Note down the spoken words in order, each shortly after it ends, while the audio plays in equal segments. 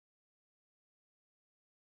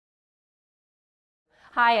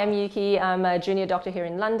Hi, I'm Yuki. I'm a junior doctor here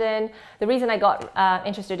in London. The reason I got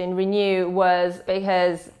interested in Renew was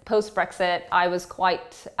because post-Brexit, I was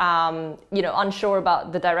quite, unsure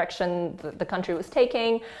about the direction the country was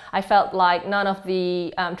taking. I felt like none of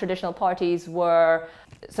the traditional parties were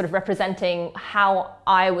sort of representing how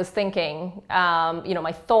I was thinking,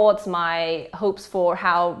 my thoughts, my hopes for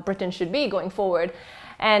how Britain should be going forward.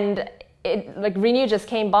 And Renew just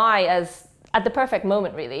came by as at the perfect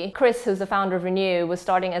moment, really. Chris, who's the founder of Renew, was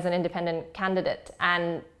starting as an independent candidate,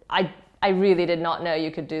 and I really did not know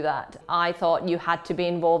you could do that. I thought you had to be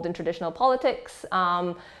involved in traditional politics,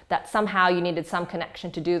 that somehow you needed some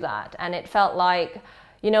connection to do that. And it felt like,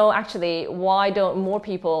 actually, why don't more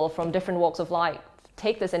people from different walks of life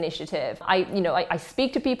take this initiative? I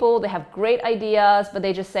speak to people, they have great ideas, but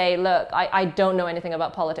they just say, look, I don't know anything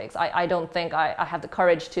about politics. I don't think I have the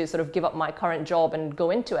courage to sort of give up my current job and go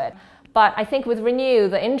into it. But I think with Renew,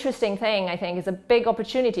 the interesting thing, is a big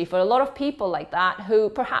opportunity for a lot of people like that who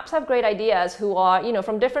perhaps have great ideas, who are,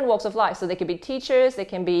 from different walks of life. So they could be teachers, they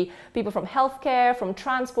can be people from healthcare, from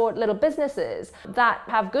transport, little businesses that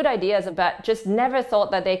have good ideas but just never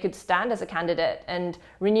thought that they could stand as a candidate. And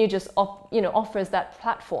Renew just, offers that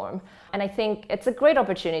platform. And I think it's a great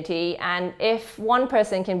opportunity. And if one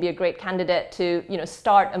person can be a great candidate to,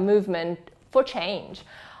 start a movement for change,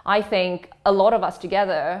 I think a lot of us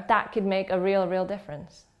together, that could make a real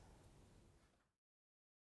difference.